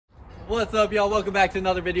What's up, y'all? Welcome back to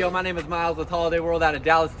another video. My name is Myles with Holiday World out of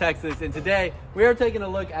Dallas, Texas, and today we are taking a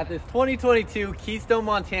look at this 2022 Keystone,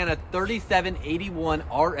 Montana 3781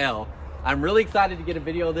 RL. I'm really excited to get a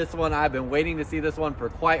video of this one. I've been waiting to see this one for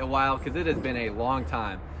quite a while because it has been a long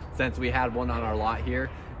time since we had one on our lot here.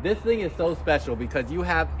 This thing is so special because you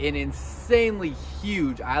have an insanely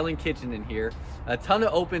huge island kitchen in here, a ton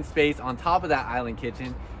of open space on top of that island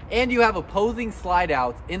kitchen, and you have opposing slide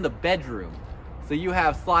outs in the bedroom. So you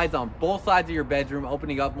have slides on both sides of your bedroom,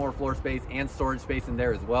 opening up more floor space and storage space in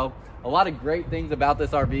there as well. A lot of great things about this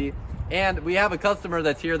RV. And we have a customer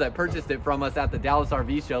that's here that purchased it from us at the Dallas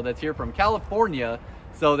RV show that's here from California.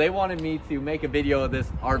 So they wanted me to make a video of this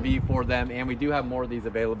RV for them, and we do have more of these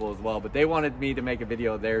available as well, but they wanted me to make a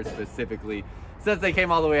video of theirs specifically since they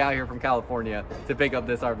came all the way out here from California to pick up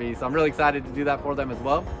this RV. So I'm really excited to do that for them as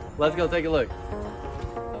well. Let's go take a look.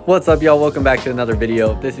 What's up, y'all? Welcome back to another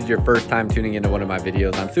video. If this is your first time tuning into one of my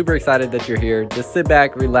videos, I'm super excited that you're here. Just sit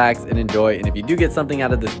back, relax, and enjoy. And if you do get something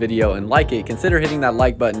out of this video and like it, consider hitting that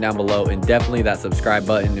like button down below and definitely that subscribe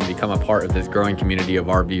button and become a part of this growing community of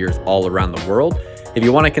RVers all around the world. If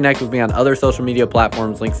you want to connect with me on other social media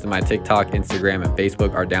platforms, links to my TikTok, Instagram, and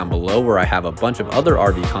Facebook are down below, where I have a bunch of other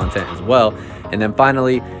RV content as well. And then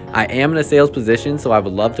finally, I am in a sales position, so I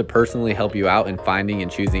would love to personally help you out in finding and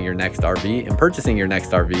choosing your next RV and purchasing your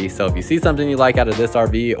next RV. So if you see something you like out of this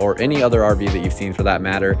RV or any other RV that you've seen for that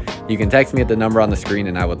matter, you can text me at the number on the screen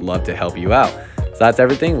and I would love to help you out. So that's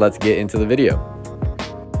everything. Let's get into the video.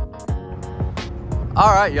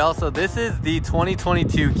 All right, y'all, so this is the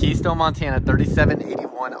 2022 Keystone, Montana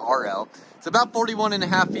 3781 RL. It's about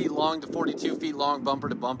 41.5 feet long to 42 feet long, bumper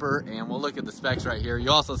to bumper, and we'll look at the specs right here.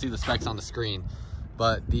 You also see the specs on the screen,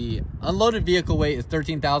 but the unloaded vehicle weight is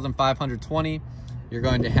 13,520. You're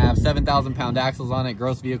going to have 7,000 pound axles on it,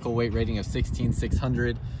 gross vehicle weight rating of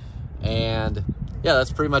 16,600, and yeah,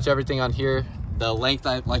 that's pretty much everything on here. The length,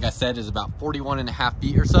 like I said, is about 41.5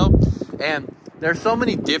 feet or so, and there's so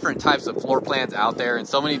many different types of floor plans out there and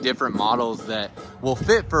so many different models that will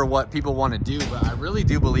fit for what people want to do. But I really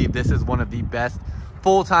do believe this is one of the best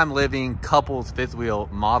full-time living couples fifth wheel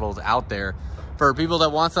models out there for people that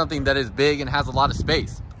want something that is big and has a lot of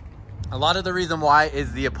space. A lot of the reason why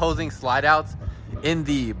is the opposing slide outs in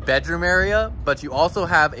the bedroom area, but you also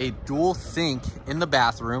have a dual sink in the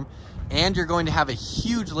bathroom, and you're going to have a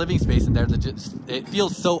huge living space in there that just, it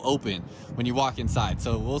feels so open when you walk inside.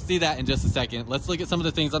 So we'll see that in just a second. Let's look at some of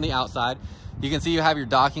the things on the outside. You can see you have your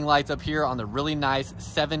docking lights up here on the really nice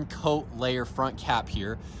 7-coat layer front cap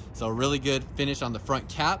here. So really good finish on the front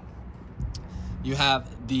cap. You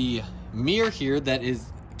have the mirror here that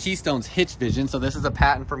is Keystone's Hitch Vision. So this is a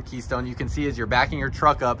patent from Keystone. You can see as you're backing your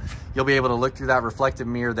truck up, you'll be able to look through that reflective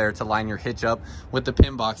mirror there to line your hitch up with the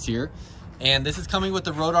pin box here. And this is coming with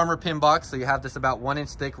the Road Armor pin box. So you have this about 1 inch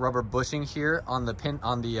thick rubber bushing here on the pin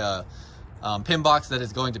box that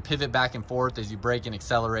is going to pivot back and forth as you brake and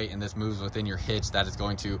accelerate, and this moves within your hitch. That is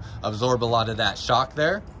going to absorb a lot of that shock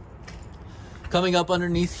there. Coming up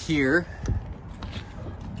underneath here,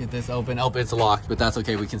 get this open. Oh, it's locked, but that's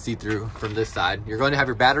okay. We can see through from this side. You're going to have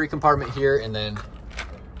your battery compartment here, and then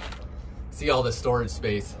see all the storage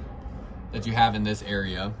space that you have in this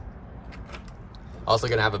area. Also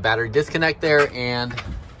gonna have a battery disconnect there, and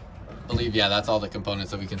I believe, yeah, that's all the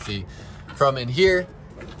components that we can see from in here.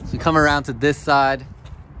 So come around to this side,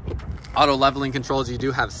 auto leveling controls. You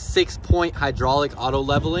do have 6-point hydraulic auto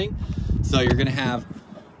leveling. So you're gonna have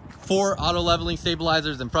 4 auto leveling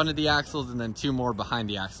stabilizers in front of the axles, and then 2 more behind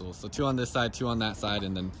the axles. So 2 on this side, 2 on that side,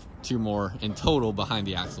 and then 2 more in total behind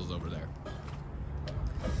the axles over there.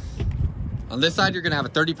 On this side, you're gonna have a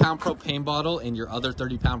 30-pound propane bottle, and your other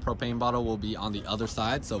 30-pound propane bottle will be on the other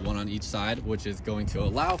side. So 1 on each side, which is going to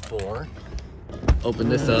allow for, open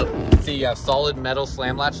this up. You can see you have solid metal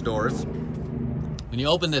slam latch doors. When you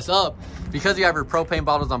open this up, because you have your propane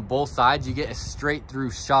bottles on both sides, you get a straight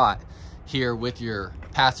through shot here with your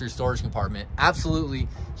pass-through storage compartment. Absolutely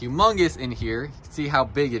humongous in here. You can see how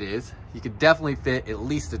big it is. You could definitely fit at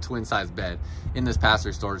least a twin size bed in this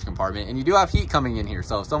pass-through storage compartment. And you do have heat coming in here.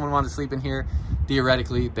 So if someone wanted to sleep in here,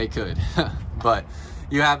 theoretically they could. But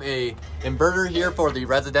you have a inverter here for the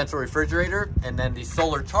residential refrigerator, and then the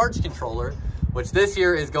solar charge controller, which this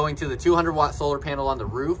here is going to the 200-watt solar panel on the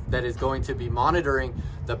roof that is going to be monitoring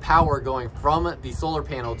the power going from the solar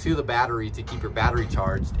panel to the battery to keep your battery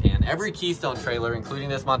charged. And every Keystone trailer, including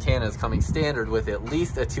this Montana, is coming standard with at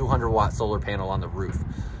least a 200-watt solar panel on the roof.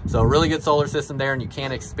 So a really good solar system there, and you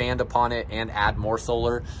can expand upon it and add more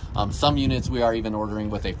solar. Some units we are even ordering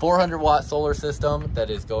with a 400-watt solar system that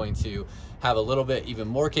is going to have a little bit even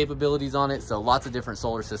more capabilities on it. So lots of different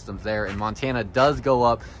solar systems there. And Montana does go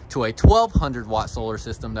up to a 1200 watt solar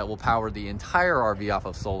system that will power the entire RV off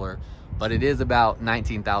of solar, but it is about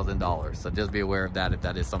 $19,000. So just be aware of that if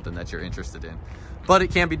that is something that you're interested in, but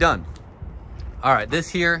it can be done. All right,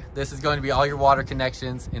 this is going to be all your water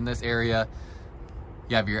connections in this area.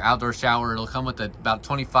 You have your outdoor shower. It'll come with about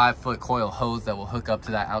 25-foot coil hose that will hook up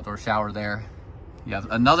to that outdoor shower there. You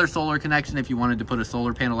have another solar connection if you wanted to put a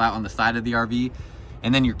solar panel out on the side of the RV.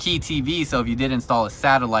 And then your key TV, so if you did install a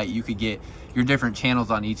satellite, you could get your different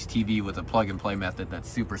channels on each TV with a plug and play method that's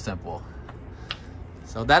super simple.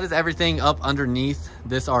 So that is everything up underneath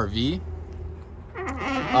this RV.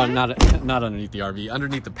 Not underneath the RV,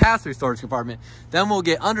 underneath the pass-through storage compartment. Then we'll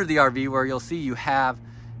get under the RV where you'll see you have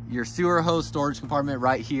your sewer hose storage compartment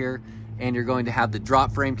right here, and you're going to have the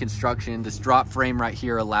drop frame construction. This drop frame right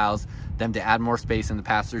here allows them to add more space in the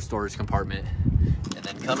pass-through storage compartment. And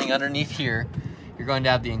then coming underneath here, you're going to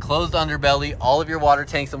have the enclosed underbelly. All of your water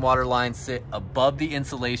tanks and water lines sit above the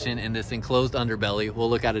insulation in this enclosed underbelly. We'll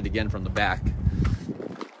look at it again from the back.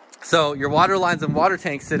 So your water lines and water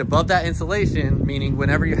tanks sit above that insulation, meaning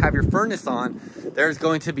whenever you have your furnace on, there's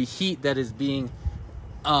going to be heat that is being,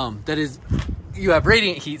 you have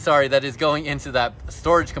radiant heat, sorry, that is going into that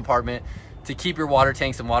storage compartment to keep your water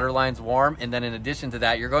tanks and water lines warm. And then in addition to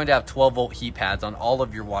that, you're going to have 12-volt heat pads on all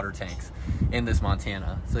of your water tanks in this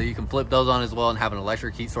Montana. So you can flip those on as well and have an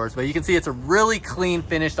electric heat source. But you can see it's a really clean,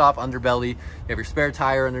 finished off underbelly. You have your spare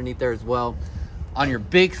tire underneath there as well. On your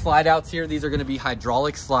big slide outs here, these are going to be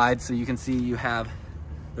hydraulic slides. So you can see you have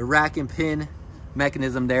the rack and pin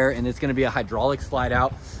mechanism there, and it's going to be a hydraulic slide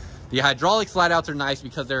out. The hydraulic slide outs are nice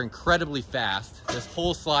because they're incredibly fast. This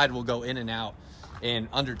whole slide will go in and out in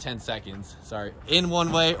under 10 seconds. Sorry, in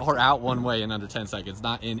one way or out one way in under 10 seconds,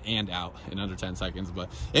 not in and out in under 10 seconds,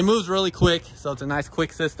 but it moves really quick. So it's a nice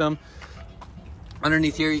quick system.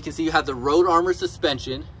 Underneath here, you can see you have the road armor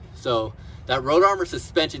suspension. So that road armor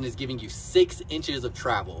suspension is giving you 6 inches of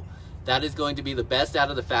travel. That is going to be the best out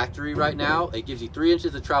of the factory right now. It gives you 3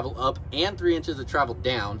 inches of travel up and 3 inches of travel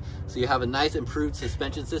down. So you have a nice improved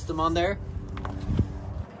suspension system on there.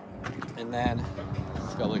 And then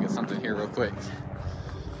let's go look at something here real quick.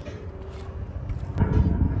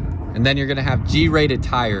 And then you're gonna have G-rated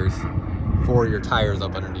tires for your tires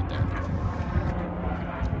up underneath there.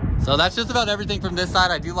 So that's just about everything from this side.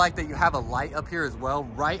 I do like that you have a light up here as well,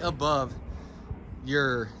 right above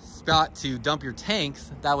your spot to dump your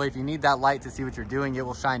tanks. That way, if you need that light to see what you're doing, it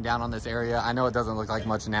will shine down on this area. I know it doesn't look like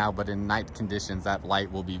much now, but in night conditions, that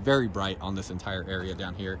light will be very bright on this entire area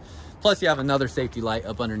down here. Plus, you have another safety light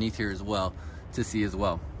up underneath here as well to see as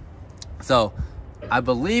well. So I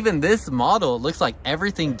believe in this model, it looks like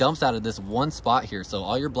everything dumps out of this one spot here. So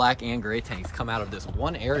all your black and gray tanks come out of this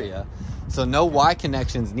one area. So no Y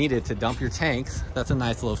connections needed to dump your tanks. That's a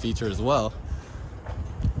nice little feature as well.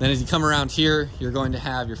 Then as you come around here, you're going to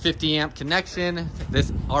have your 50 amp connection. This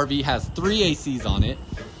RV has 3 ACs on it.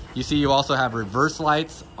 You see you also have reverse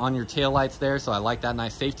lights on your tail lights there. So I like that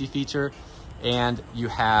nice safety feature. And you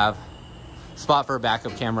have spot for a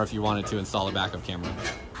backup camera if you wanted to install a backup camera.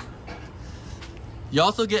 You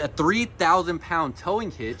also get a 3,000-pound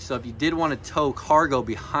towing hitch. So if you did want to tow cargo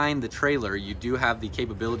behind the trailer, you do have the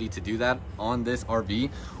capability to do that on this RV.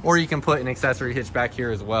 Or you can put an accessory hitch back here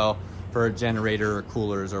as well for a generator or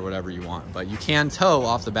coolers or whatever you want. But you can tow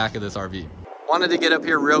off the back of this RV. Wanted to get up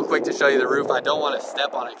here real quick to show you the roof. I don't want to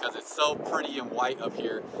step on it because it's so pretty and white up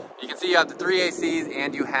here. You can see you have the 3 ACs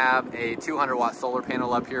and you have a 200-watt solar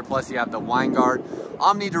panel up here. Plus you have the Winegard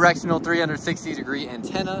omnidirectional 360-degree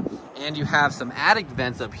antenna. And you have some attic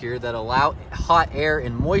vents up here that allow hot air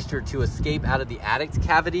and moisture to escape out of the attic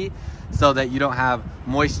cavity so that you don't have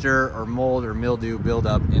moisture or mold or mildew build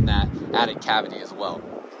up in that attic cavity as well.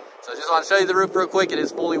 So I just want to show you the roof real quick. It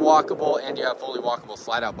is fully walkable and you have fully walkable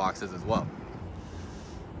slide out boxes as well.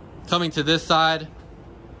 Coming to this side,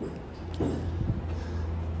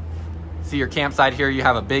 see your campsite here. You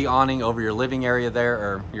have a big awning over your living area there,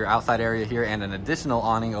 or your outside area here, and an additional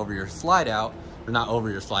awning over your slide out, or not over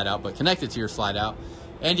your slide out, but connected to your slide out.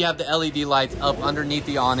 And you have the LED lights up underneath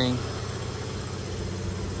the awning.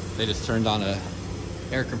 They just turned on a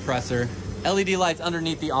air compressor. LED lights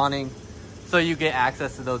underneath the awning, so you get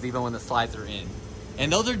access to those even when the slides are in.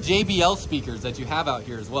 And those are JBL speakers that you have out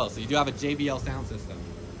here as well. So you do have a JBL sound system.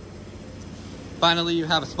 Finally, you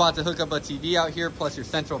have a spot to hook up a TV out here, plus your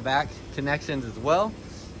central vac connections as well.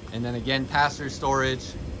 And then again, pass-through storage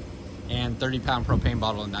and 30-pound propane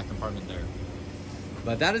bottle in that compartment there.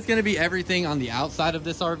 But that is gonna be everything on the outside of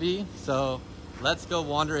this RV. So let's go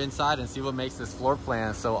wander inside and see what makes this floor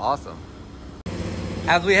plan so awesome.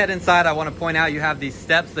 As we head inside, I want to point out you have these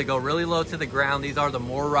steps that go really low to the ground. These are the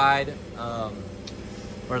MORryde,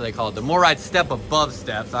 what are they called? The MORryde step above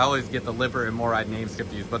steps. I always get the Lippert and MORryde names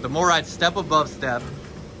confused, but the MORryde step above step.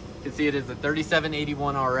 You can see it is a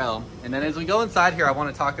 3781 RL. And then as we go inside here, I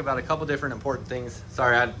want to talk about a couple different important things.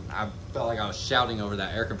 Sorry, I felt like I was shouting over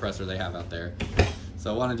that air compressor they have out there.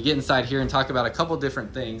 So I wanted to get inside here and talk about a couple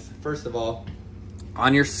different things. First of all,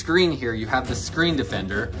 on your screen here, you have the screen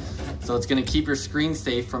defender. So it's going to keep your screen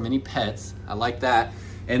safe from any pets. I like that.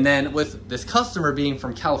 And then with this customer being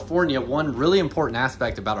from California, one really important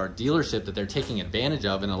aspect about our dealership that they're taking advantage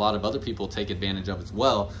of, and a lot of other people take advantage of as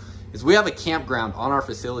well, is we have a campground on our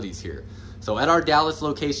facilities here. So at our Dallas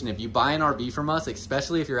location, if you buy an RV from us,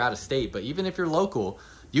 especially if you're out of state, but even if you're local,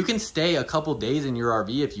 you can stay a couple days in your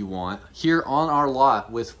RV if you want here on our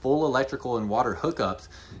lot with full electrical and water hookups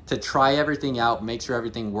to try everything out, make sure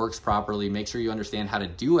everything works properly, make sure you understand how to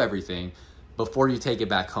do everything before you take it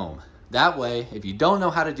back home. That way, if you don't know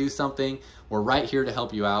how to do something, we're right here to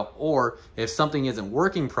help you out. Or if something isn't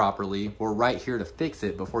working properly, we're right here to fix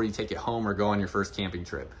it before you take it home or go on your first camping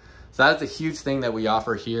trip. So that's a huge thing that we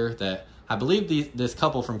offer here that I believe this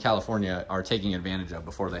couple from California are taking advantage of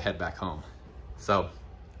before they head back home. So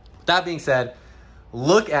that being said,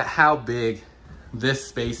 look at how big this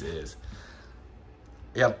space is.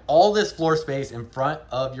 You have all this floor space in front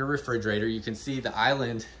of your refrigerator. You can see the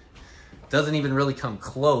island doesn't even really come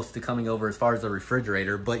close to coming over as far as the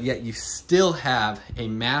refrigerator, but yet you still have a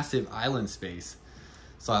massive island space.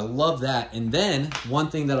 So I love that. And then one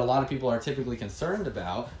thing that a lot of people are typically concerned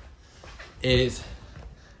about is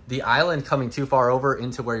the island coming too far over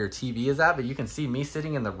into where your TV is at, but you can see me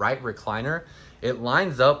sitting in the right recliner. It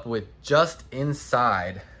lines up with just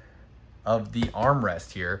inside of the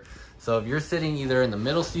armrest here. So if you're sitting either in the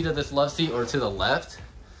middle seat of this love seat or to the left,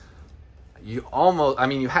 you almost, I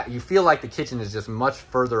mean, you feel like the kitchen is just much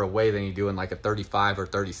further away than you do in like a 35 or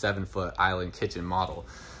 37 foot island kitchen model.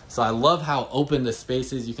 So I love how open the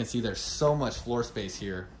space is. You can see there's so much floor space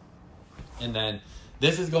here. And then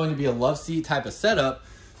this is going to be a love seat type of setup.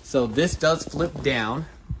 So this does flip down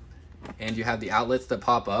and you have the outlets that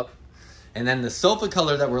pop up. And then the sofa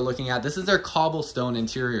color that we're looking at, this is their cobblestone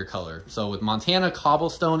interior color. So with Montana,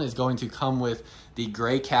 cobblestone is going to come with the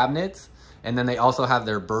gray cabinets. And then they also have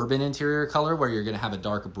their bourbon interior color where you're going to have a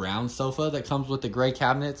dark brown sofa that comes with the gray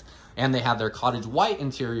cabinets. And they have their cottage white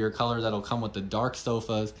interior color that'll come with the dark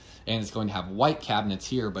sofas. And it's going to have white cabinets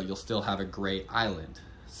here, but you'll still have a gray island.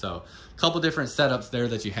 So a couple different setups there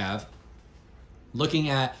that you have. Looking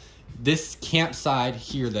at this campsite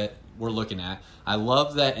here that we're looking at, I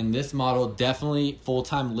love that in this model, definitely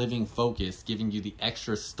full-time living focus, giving you the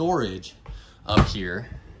extra storage up here.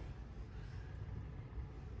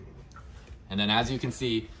 And then as you can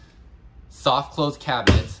see, soft close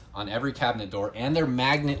cabinets on every cabinet door, and they're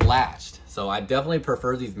magnet latched. So I definitely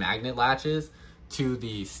prefer these magnet latches to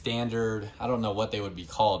the standard, I don't know what they would be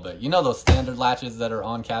called, but you know those standard latches that are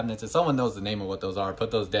on cabinets? If someone knows the name of what those are,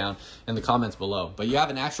 put those down in the comments below. But you have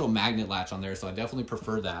an actual magnet latch on there, so I definitely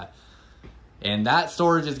prefer that. And that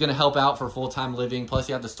storage is gonna help out for full-time living. Plus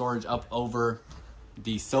you have the storage up over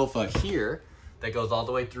the sofa here that goes all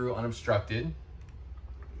the way through unobstructed.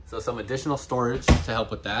 So some additional storage to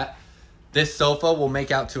help with that. This sofa will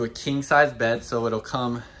make out to a king-size bed, so it'll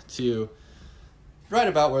come to right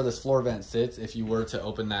about where this floor vent sits if you were to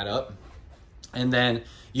open that up. And then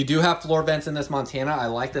you do have floor vents in this Montana. I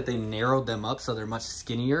like that they narrowed them up so they're much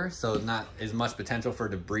skinnier, so not as much potential for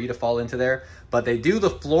debris to fall into there. But they do the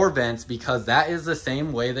floor vents because that is the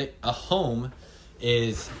same way that a home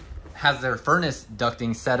has their furnace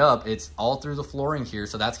ducting set up. It's all through the flooring here,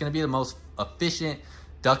 so that's gonna be the most efficient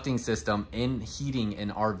ducting system in heating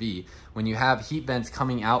an RV. When you have heat vents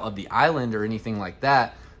coming out of the island or anything like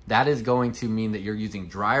that, that is going to mean that you're using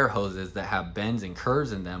dryer hoses that have bends and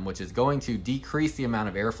curves in them, which is going to decrease the amount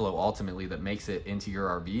of airflow ultimately that makes it into your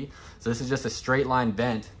RV. So this is just a straight line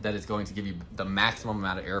vent that is going to give you the maximum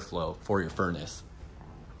amount of airflow for your furnace.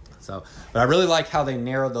 So, but I really like how they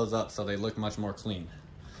narrowed those up so they look much more clean.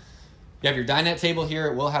 You have your dinette table here.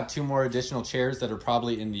 It will have 2 more additional chairs that are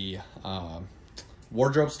probably in the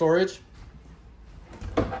wardrobe storage.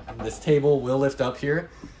 This table will lift up here,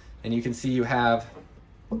 and you can see you have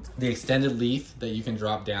the extended leaf that you can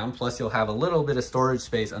drop down, plus you'll have a little bit of storage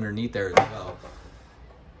space underneath there as well.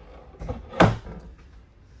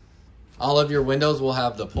 All of your windows will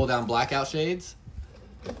have the pull down blackout shades,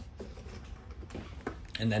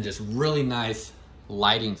 and then just really nice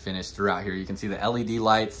lighting finish throughout here. You can see the LED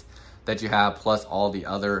lights that you have, plus all the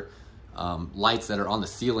other lights that are on the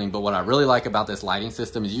ceiling. But what I really like about this lighting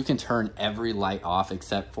system is you can turn every light off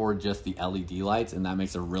except for just the LED lights, and that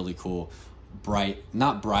makes a really cool bright,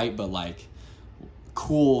 not bright, but like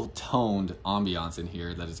cool toned ambiance in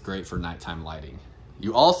here that is great for nighttime lighting.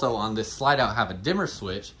 You also, on this slide out, have a dimmer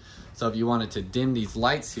switch. So if you wanted to dim these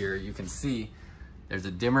lights here, you can see there's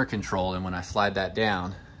a dimmer control, and when I slide that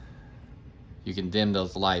down, you can dim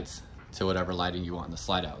those lights to whatever lighting you want in the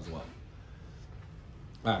slide out as well.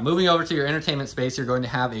 All right, moving over to your entertainment space, you're going to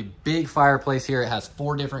have a big fireplace here. It has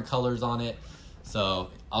 4 different colors on it. So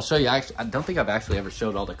I'll show you, I don't think I've actually ever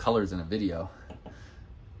showed all the colors in a video.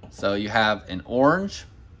 So you have an orange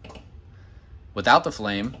without the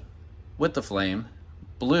flame, with the flame,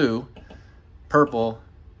 blue, purple,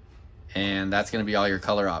 and that's going to be all your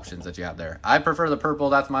color options that you have there. I prefer the purple,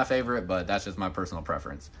 that's my favorite, but that's just my personal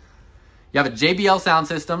preference. You have a JBL sound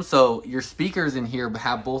system, so your speakers in here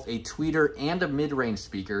have both a tweeter and a mid-range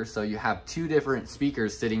speaker, so you have 2 different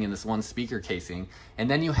speakers sitting in this one speaker casing. And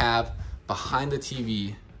then you have behind the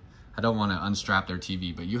TV, I don't want to unstrap their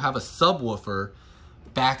TV, but you have a subwoofer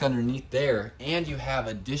back underneath there, and you have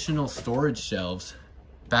additional storage shelves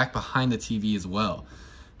back behind the TV as well.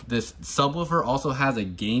 This subwoofer also has a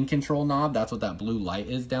gain control knob. That's what that blue light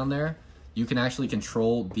is down there. You can actually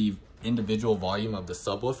control the individual volume of the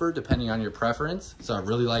subwoofer depending on your preference. So I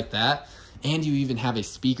really like that. And you even have a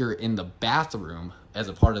speaker in the bathroom as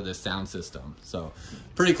a part of this sound system. So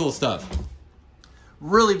pretty cool stuff.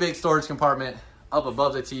 Really big storage compartment up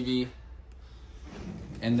above the TV.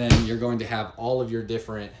 And then you're going to have all of your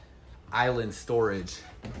different island storage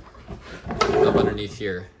up underneath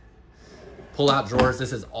here. Pull out drawers.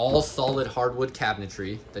 This is all solid hardwood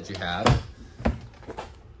cabinetry that you have.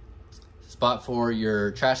 Spot for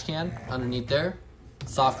your trash can underneath there.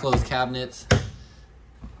 Soft close cabinets.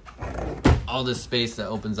 All this space that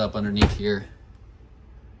opens up underneath here.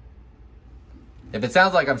 If it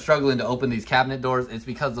sounds like I'm struggling to open these cabinet doors, it's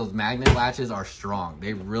because those magnet latches are strong.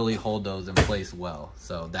 They really hold those in place well.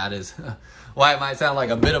 So that is why it might sound like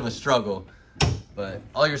a bit of a struggle. But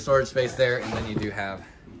all your storage space there, and then you do have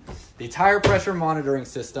the tire pressure monitoring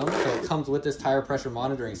system. So it comes with this tire pressure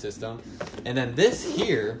monitoring system. And then this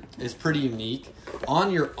here is pretty unique.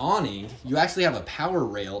 On your awning, you actually have a power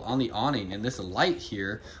rail on the awning, and this light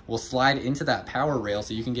here will slide into that power rail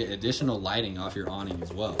so you can get additional lighting off your awning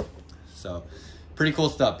as well. So pretty cool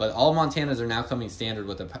stuff, but all Montanas are now coming standard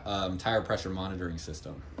with a tire pressure monitoring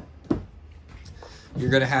system. You're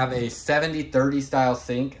gonna have a 70-30 style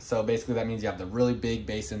sink. So basically that means you have the really big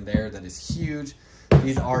basin there that is huge.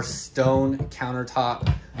 These are stone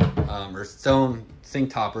countertop or stone sink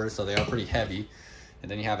toppers, so they are pretty heavy. And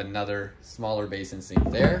then you have another smaller basin sink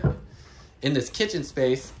there. In this kitchen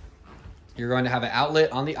space, you're going to have an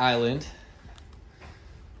outlet on the island.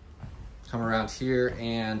 Come around here,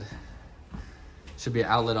 and should be an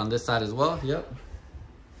outlet on this side as well. Yep.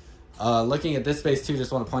 Looking at this space too,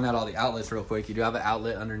 just want to point out all the outlets real quick. You do have an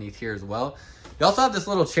outlet underneath here as well. You also have this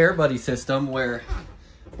little chair buddy system where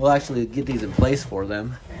we'll actually get these in place for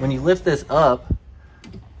them. When you lift this up,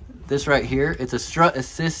 this right here, it's a strut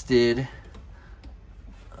assisted.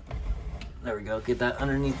 There we go, get that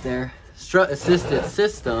underneath there. Strut assisted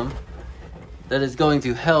system that is going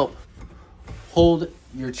to help hold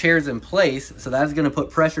your chairs in place. So that's going to put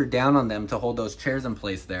pressure down on them to hold those chairs in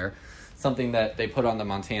place there. Something that they put on the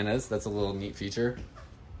Montanas. That's a little neat feature.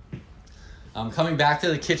 Coming back to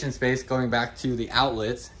the kitchen space, going back to the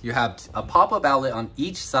outlets, you have a pop-up outlet on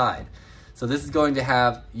each side. So this is going to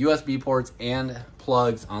have USB ports and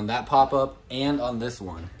plugs on that pop-up and on this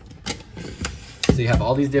one. So you have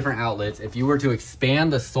all these different outlets. If you were to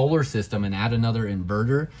expand the solar system and add another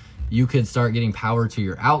inverter, you could start getting power to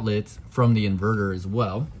your outlets from the inverter as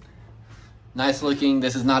well. Nice looking,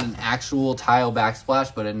 this is not an actual tile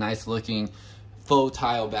backsplash, but a nice looking faux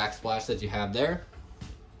tile backsplash that you have there.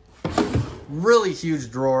 Really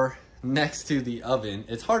huge drawer next to the oven.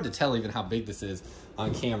 It's hard to tell even how big this is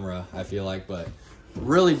on camera, I feel like, but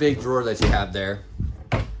really big drawer that you have there.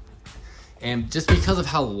 And just because of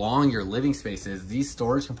how long your living space is, these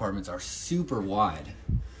storage compartments are super wide.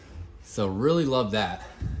 So really love that.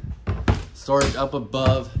 Storage up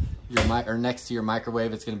above your or next to your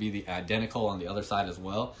microwave. It's going to be the identical on the other side as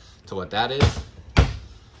well to what that is.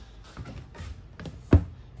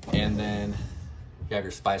 And then you have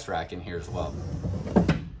your spice rack in here as well.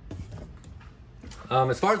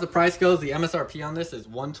 As far as the price goes, the MSRP on this is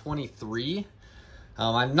 $123.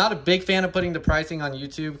 I'm not a big fan of putting the pricing on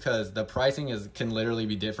YouTube because the pricing can literally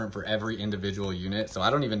be different for every individual unit. So I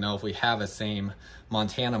don't even know if we have a same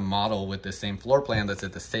Montana model with the same floor plan that's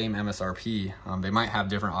at the same MSRP. They might have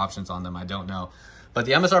different options on them, I don't know. But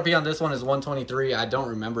the MSRP on this one is $123. I don't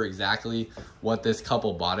remember exactly what this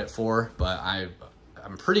couple bought it for, but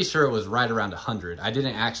I'm pretty sure it was right around 100. I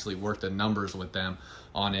didn't actually work the numbers with them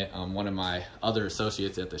on it. One of my other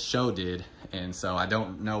associates at the show did, and so I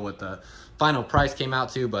don't know what the final price came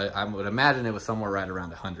out to, but I would imagine it was somewhere right around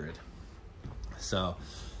 100. So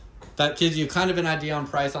that gives you kind of an idea on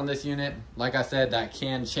price on this unit. Like I said, that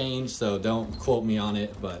can change, so don't quote me on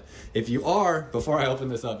it. But if you are, before I open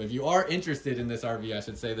this up, if you are interested in this RV, I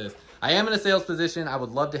should say this. I am in a sales position. I would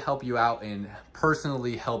love to help you out and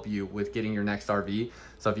personally help you with getting your next RV.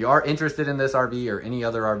 So if you are interested in this RV or any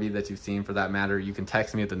other RV that you've seen for that matter, you can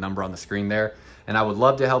text me at the number on the screen there. And I would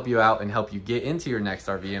love to help you out and help you get into your next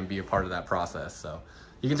RV and be a part of that process. So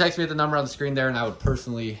you can text me at the number on the screen there, and I would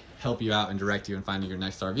personally help you out and direct you in finding your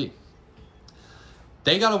next RV.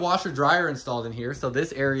 They got a washer dryer installed in here. So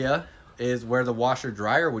this area is where the washer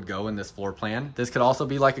dryer would go in this floor plan. This could also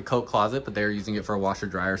be like a coat closet, but they're using it for a washer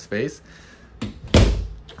dryer space.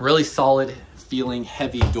 Really solid feeling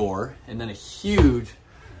heavy door, and then a huge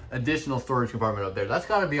additional storage compartment up there. That's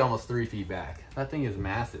got to be almost 3 feet back. That thing is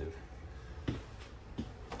massive.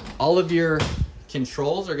 All of your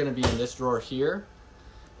controls are going to be in this drawer here,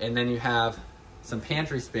 and then you have some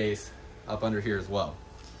pantry space up under here as well.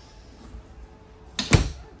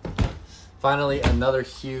 Finally, another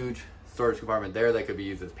huge storage compartment there that could be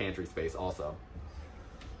used as pantry space also.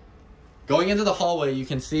 Going into the hallway, you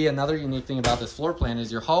can see another unique thing about this floor plan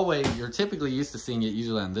is your hallway, you're typically used to seeing it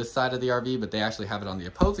usually on this side of the RV, but they actually have it on the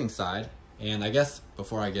opposing side. And I guess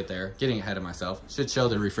before I get there, getting ahead of myself, should show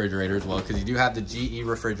the refrigerator as well, because you do have the GE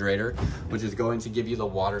refrigerator, which is going to give you the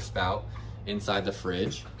water spout inside the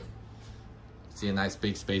fridge. See a nice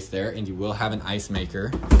big space there, and you will have an ice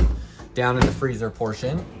maker down in the freezer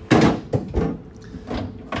portion.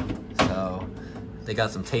 So they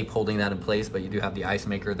got some tape holding that in place, but you do have the ice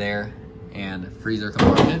maker there and freezer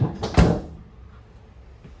compartment.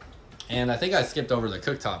 And I think I skipped over the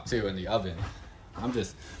cooktop too in the oven.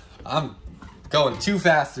 I'm going too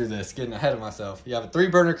fast through this, getting ahead of myself. You have a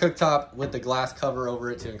 3-burner cooktop with the glass cover over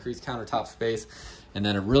it to increase countertop space. And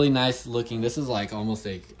then a really nice looking, this is like almost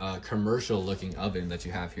a commercial looking oven that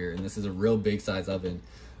you have here. And this is a real big size oven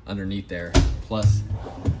underneath there, plus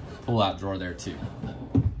pull out drawer there too.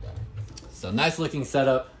 So nice looking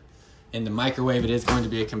setup. In the microwave, it is going to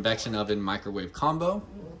be a convection oven microwave combo.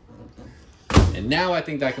 And now I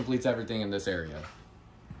think that completes everything in this area.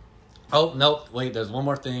 Oh, nope, wait, there's one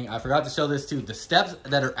more thing. I forgot to show this too. The steps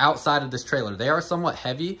that are outside of this trailer, they are somewhat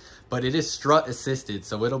heavy, but it is strut assisted,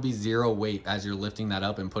 so it'll be 0 weight as you're lifting that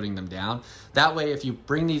up and putting them down. That way, if you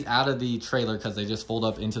bring these out of the trailer, because they just fold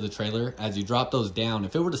up into the trailer, as you drop those down,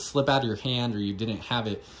 if it were to slip out of your hand or you didn't have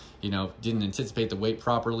it, you know, didn't anticipate the weight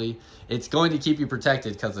properly, it's going to keep you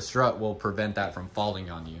protected because the strut will prevent that from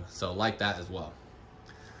falling on you. So like that as well.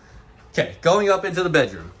 Okay, going up into the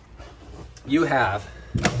bedroom, you have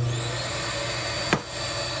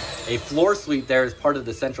a floor sweep there as part of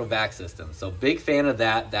the central vac system. So big fan of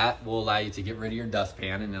that. That will allow you to get rid of your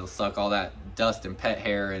dustpan, and it'll suck all that dust and pet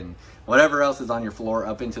hair and whatever else is on your floor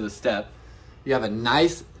up into the step. You have a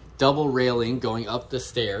nice double railing going up the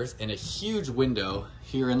stairs and a huge window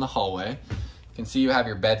here in the hallway. You can see you have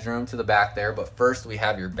your bedroom to the back there, but first we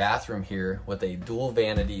have your bathroom here with a dual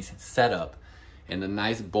vanities setup and the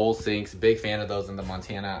nice bowl sinks. Big fan of those in the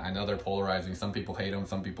Montana. I know they're polarizing. Some people hate them,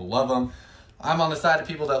 some people love them. I'm on the side of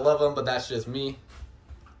people that love them, but that's just me.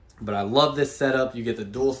 But I love this setup. You get the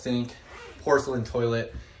dual sink, porcelain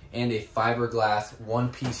toilet, and a fiberglass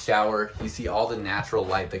 1-piece shower. You see all the natural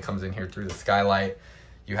light that comes in here through the skylight.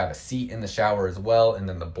 You have a seat in the shower as well, and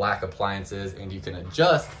then the black appliances, and you can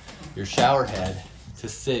adjust your shower head to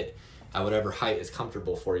sit at whatever height is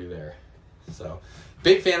comfortable for you there. So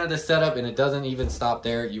big fan of this setup, and it doesn't even stop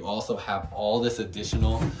there. You also have all this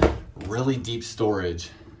additional really deep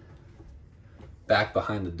storage back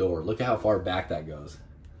behind the door. Look at how far back that goes.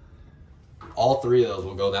 All 3 of those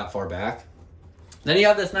will go that far back. Then you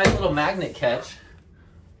have this nice little magnet catch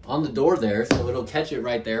on the door there, so it'll catch it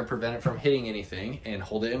right there, prevent it from hitting anything, and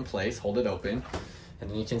hold it in place, hold it open. And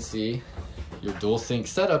then you can see your dual sink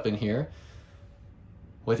setup in here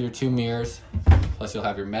with your 2 mirrors. Plus you'll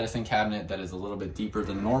have your medicine cabinet that is a little bit deeper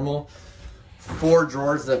than normal. 4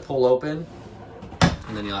 drawers that pull open,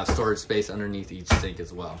 and then you'll have storage space underneath each sink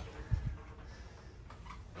as well.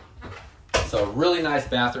 So really nice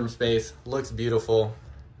bathroom space, looks beautiful,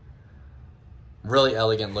 really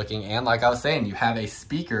elegant looking. And like I was saying, you have a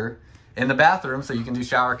speaker in the bathroom so you can do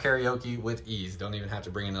shower karaoke with ease. Don't even have to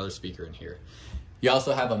bring another speaker in here. You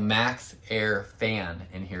also have a max air fan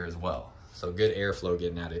in here as well. So good airflow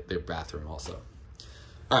getting out of the bathroom also.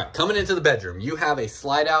 All right, coming into the bedroom, you have a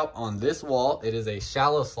slide out on this wall. It is a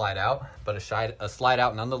shallow slide out, but a slide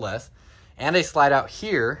out nonetheless. and a slide out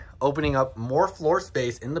here, opening up more floor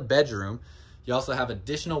space in the bedroom. You also have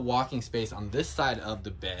additional walking space on this side of the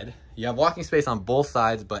bed. You have walking space on both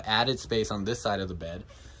sides, but added space on this side of the bed.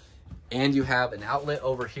 And you have an outlet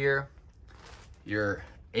over here. Your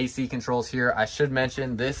AC controls here. I should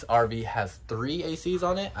mention this RV has 3 ACs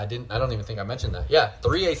on it. I don't even think I mentioned that. Yeah,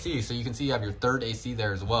 3 ACs. So you can see you have your third AC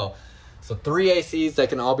there as well. So 3 ACs that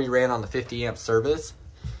can all be ran on the 50 amp service.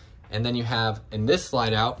 And then you have, in this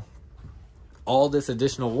slide out, all this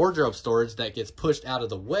additional wardrobe storage that gets pushed out of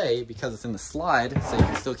the way because it's in the slide, so you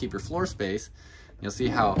can still keep your floor space. You'll see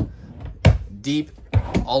how deep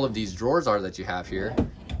all of these drawers are that you have here.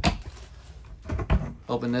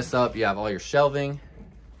 Open this up, you have all your shelving,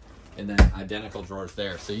 and then identical drawers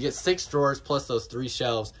there. So you get 6 drawers plus those 3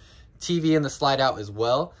 shelves, TV in the slide out as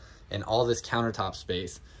well, and all this countertop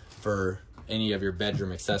space for any of your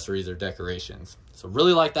bedroom accessories or decorations. So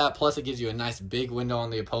really like that. Plus it gives you a nice big window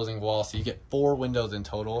on the opposing wall. So you get 4 windows in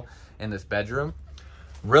total in this bedroom.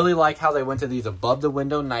 Really like how they went to these above the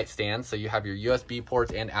window nightstands. So you have your USB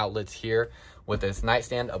ports and outlets here with this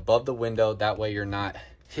nightstand above the window. That way you're not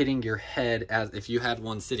hitting your head, as if you had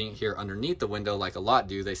one sitting here underneath the window like a lot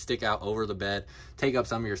do. They stick out over the bed, take up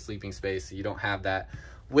some of your sleeping space. So you don't have that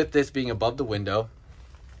with this being above the window.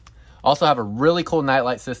 Also have a really cool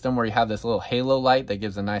nightlight system where you have this little halo light that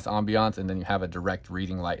gives a nice ambiance, and then you have a direct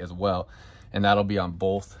reading light as well. And that'll be on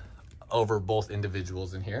over both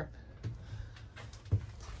individuals in here.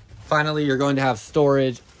 Finally, you're going to have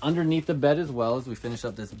storage underneath the bed as well as we finish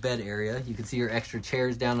up this bed area. You can see your extra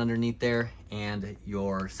chairs down underneath there and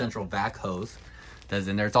your central vac hose that's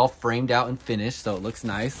in there. It's all framed out and finished, so it looks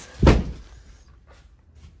nice.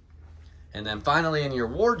 And then finally in your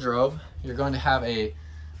wardrobe, you're going to have a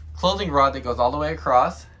clothing rod that goes all the way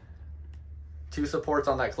across, 2 supports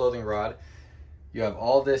on that clothing rod. You have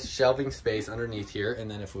all this shelving space underneath here,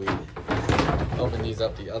 and then if we open these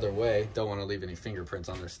up the other way, don't want to leave any fingerprints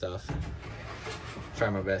on their stuff. Try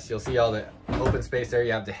my best. You'll see all the open space there.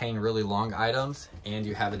 You have to hang really long items, and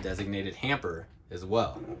you have a designated hamper as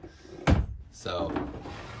well. So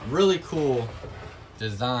really cool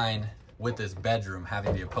design with this bedroom,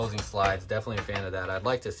 having the opposing slides. Definitely a fan of that. I'd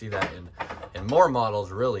like to see that in more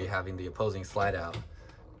models, really, having the opposing slide out.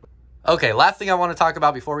 Okay, last thing I want to talk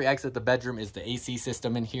about before we exit the bedroom is the AC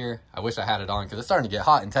system in here. I wish I had it on because it's starting to get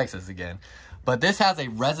hot in Texas again. But this has a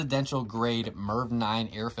residential grade MERV 9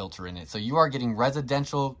 air filter in it. So you are getting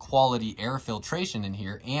residential quality air filtration in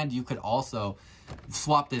here, and you could also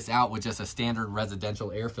swap this out with just a standard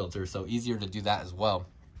residential air filter. So easier to do that as well.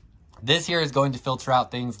 This here is going to filter out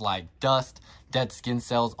things like dust, dead skin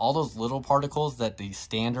cells, all those little particles that the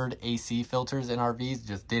standard AC filters in RVs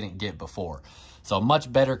just didn't get before. So a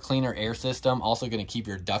much better, cleaner air system. Also going to keep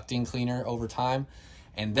your ducting cleaner over time.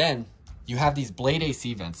 And then you have these blade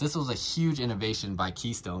AC vents. This was a huge innovation by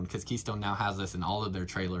Keystone because Keystone now has this in all of their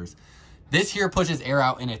trailers. This here pushes air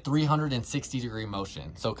out in a 360-degree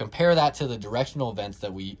motion. So compare that to the directional vents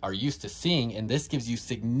that we are used to seeing, and this gives you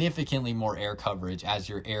significantly more air coverage as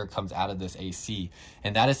your air comes out of this AC.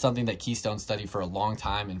 And that is something that Keystone studied for a long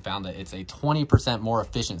time and found that it's a 20% more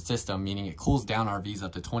efficient system, meaning it cools down RVs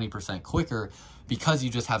up to 20% quicker because you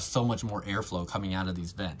just have so much more airflow coming out of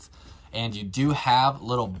these vents. And you do have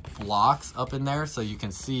little blocks up in there, so you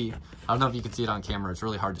can see, I don't know if you can see it on camera, it's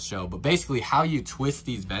really hard to show, but basically how you twist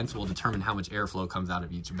these vents will determine how much airflow comes out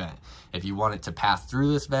of each vent. If you want it to pass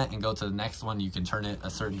through this vent and go to the next one, you can turn it a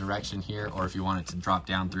certain direction here, or if you want it to drop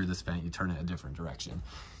down through this vent, you turn it a different direction.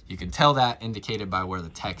 You can tell that indicated by where the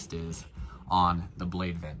text is on the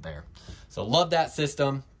blade vent there. So love that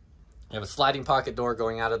system. You have a sliding pocket door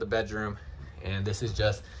going out of the bedroom, and this is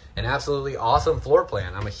just an absolutely awesome floor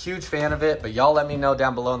plan. I'm a huge fan of it, but y'all let me know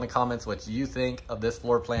down below in the comments what you think of this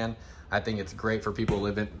floor plan. I think it's great for people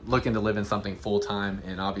looking to live in something full-time,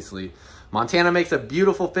 and obviously Montana makes a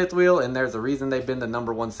beautiful fifth wheel, and there's a reason they've been the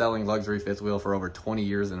 #1 selling luxury fifth wheel for over 20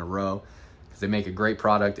 years in a row, because they make a great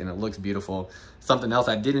product and it looks beautiful. Something else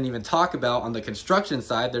I didn't even talk about on the construction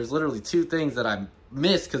side, there's literally 2 things that I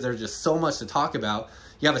missed because there's just so much to talk about.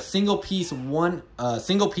 You have a single piece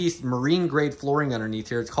marine grade flooring underneath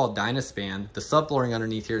here. It's called Dynaspan. The subflooring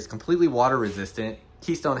underneath here is completely water resistant.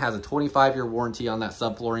 Keystone has a 25-year warranty on that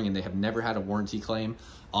subflooring, and they have never had a warranty claim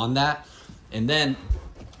on that. And then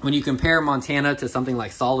when you compare Montana to something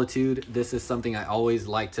like Solitude, this is something I always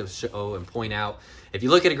like to show and point out. If you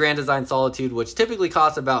look at a Grand Design Solitude, which typically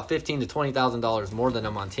costs about $15,000 to $20,000 more than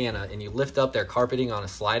a Montana, and you lift up their carpeting on a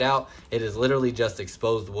slide out, it is literally just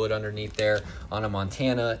exposed wood underneath there. On a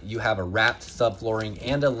Montana, you have a wrapped subflooring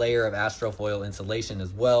and a layer of astrofoil insulation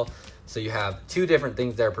as well. So you have two different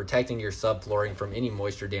things there protecting your subflooring from any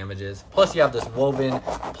moisture damages. Plus you have this woven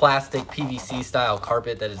plastic PVC style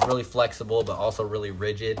carpet that is really flexible but also really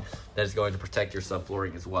rigid, that is going to protect your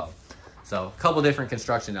subflooring as well. So a couple different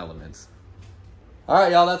construction elements. All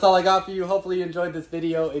right, y'all, that's all I got for you. Hopefully you enjoyed this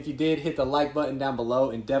video. If you did, hit the like button down below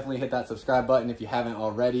and definitely hit that subscribe button if you haven't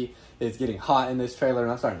already. It's getting hot in this trailer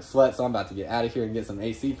and I'm starting to sweat, so I'm about to get out of here and get some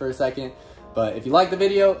AC for a second. But if you liked the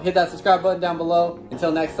video, hit that subscribe button down below.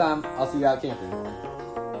 Until next time, I'll see you out camping.